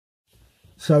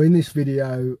So in this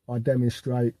video, I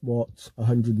demonstrate what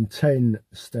 110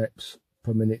 steps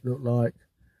per minute look like.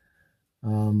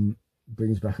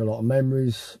 Brings back a lot of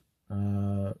memories.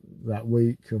 That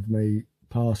week of me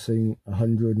passing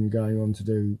 100 and going on to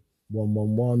do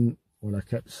 111, when I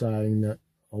kept saying that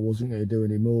I wasn't going to do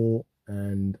any more,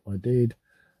 and I did.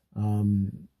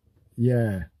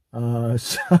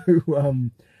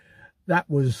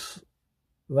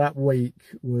 That week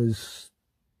was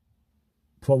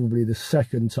probably the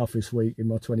second toughest week in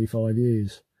my 25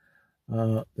 years.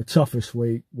 The toughest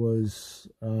week was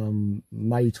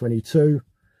May 22,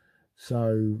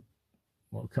 so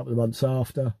a couple of months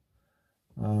after,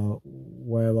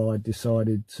 where I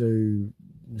decided to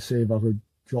see if I could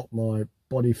drop my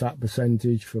body fat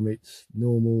percentage from its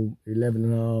normal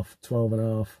 11.5,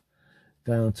 12.5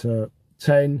 down to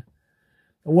 10.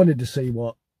 I wanted to see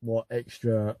what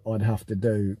extra I'd have to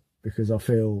do, because I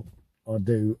feel I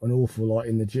do an awful lot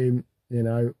in the gym. You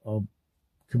know, I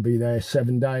can be there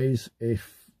 7 days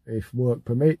if work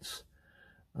permits.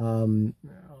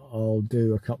 I'll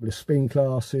do a couple of spin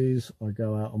classes. I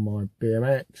go out on my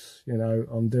BMX. You know,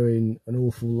 I'm doing an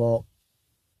awful lot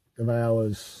of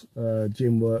hours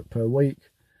gym work per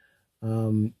week,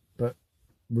 but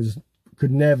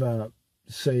could never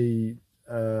see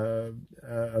a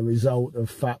result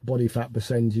of body fat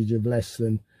percentage of less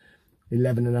than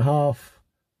 11.5.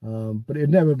 But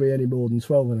it'd never be any more than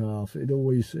 12.5. It'd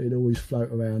always float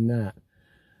around that.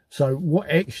 So what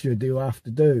extra do I have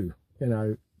to do, you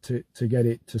know, to get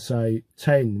it to say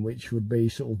 10, which would be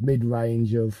sort of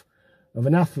mid-range of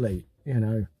an athlete, you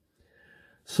know?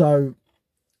 So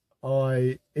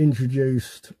I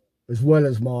introduced, as well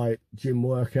as my gym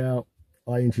workout,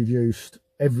 I introduced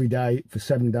every day for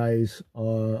 7 days.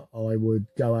 I would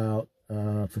go out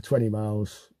for 20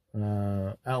 miles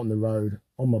out on the road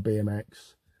on my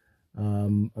BMX.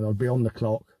 And I'd be on the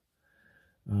clock.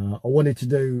 I wanted to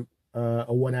do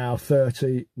a 1 hour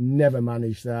 30, never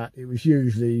managed that. It was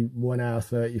usually 1 hour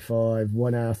 35,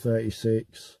 1 hour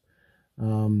 36,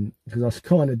 because I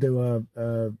kind of do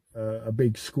a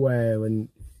big square and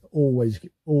always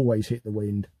hit the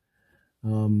wind.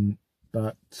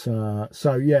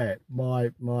 So yeah,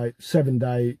 my 7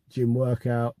 day gym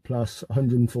workout plus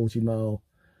 140 mile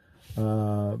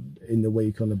in the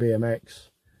week on the BMX.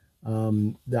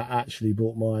 That actually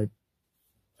brought my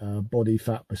body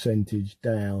fat percentage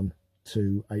down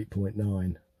to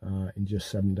 8.9 in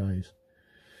just 7 days.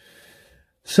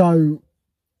 So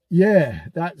yeah,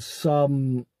 that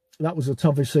was the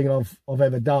toughest thing I've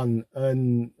ever done,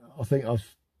 and I think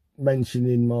I've mentioned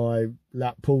in my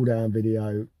lat pull down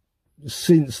video.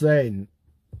 Since then,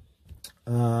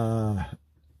 I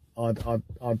don't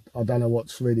know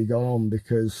what's really gone on,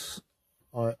 because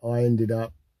I ended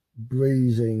up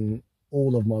breezing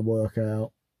all of my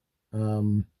workout,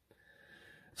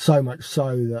 so much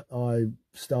so that I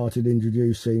started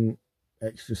introducing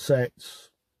extra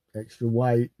sets, extra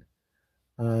weight,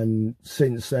 and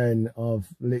since then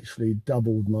I've literally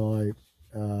doubled my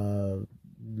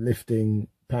lifting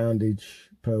poundage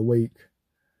per week.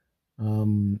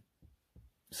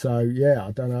 So yeah,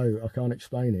 I don't know, I can't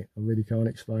explain it. I really can't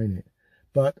explain it.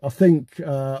 But I think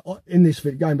in this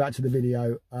video, going back to the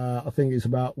video, I think it's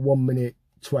about 1 minute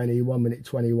 20, 1 minute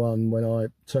 21 when I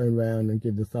turn around and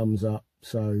give the thumbs up.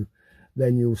 So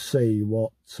then you'll see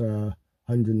what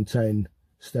 110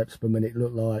 steps per minute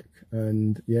look like.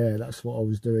 And yeah, that's what I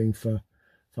was doing for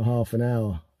half an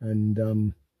hour. And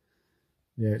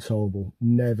yeah, it's horrible.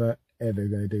 Never ever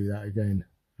going to do that again.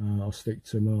 I'll stick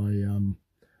to my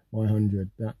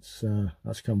 100. That's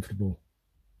comfortable.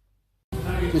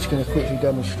 Just going to quickly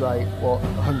demonstrate what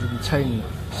 110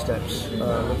 steps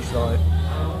looks like.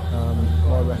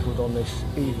 My record on this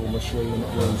evil machine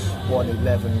was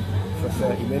 111 for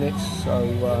 30 minutes, so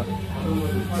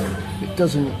it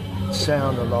doesn't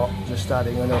sound a lot, just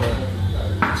adding another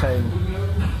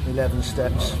 10-11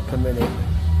 steps per minute,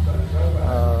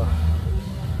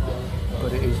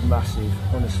 but it is massive,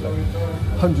 honestly.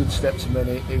 100 steps a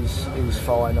minute is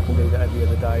fine. I can do that every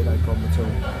other day, no problem at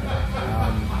all.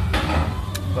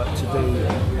 But to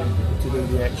do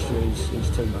the extra is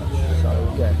too much. So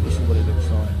yeah, this is what it looks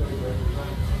like.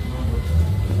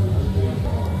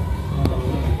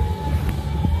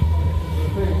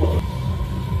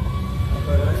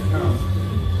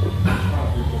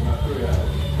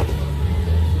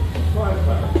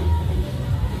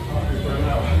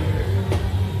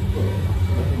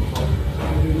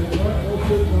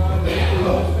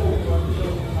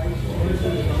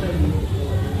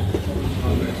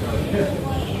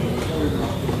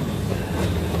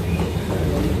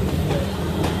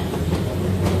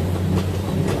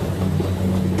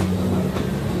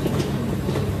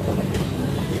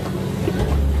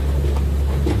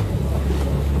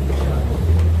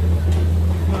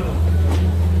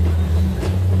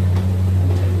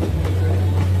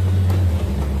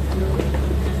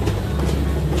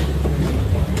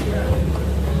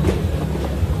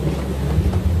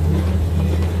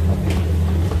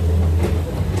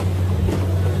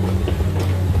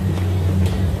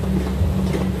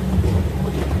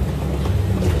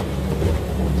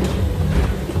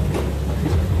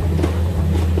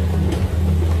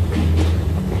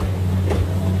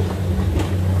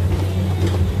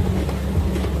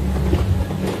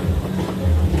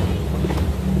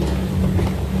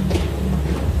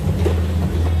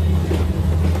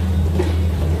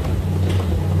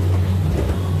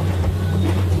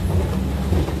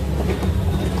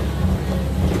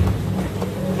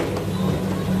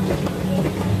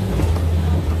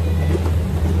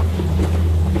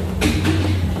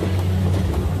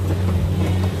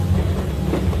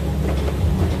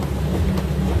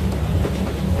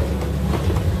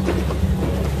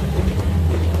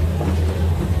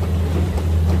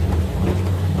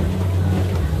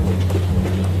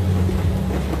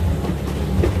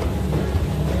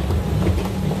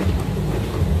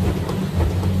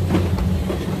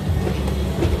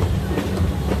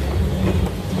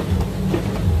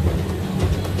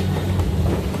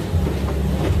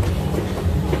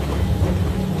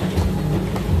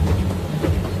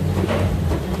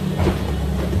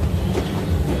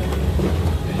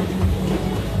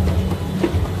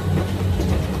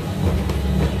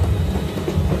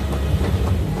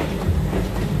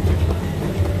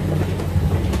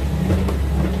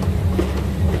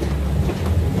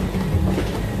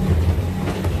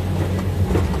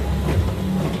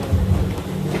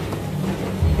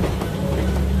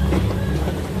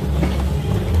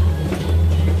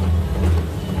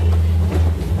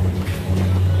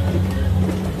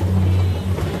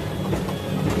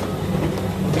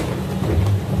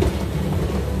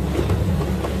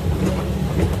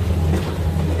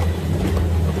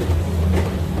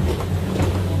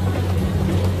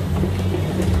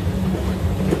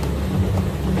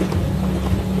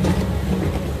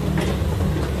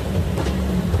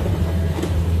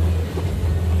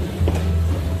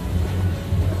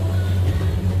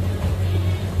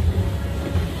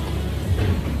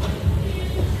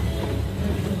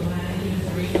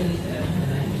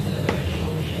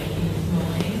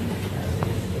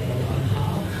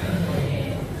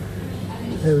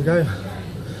 there we go.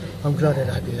 I'm glad I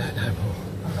don't do that no more.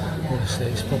 Honestly,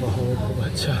 it's proper horrible,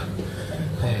 but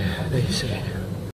there you see it.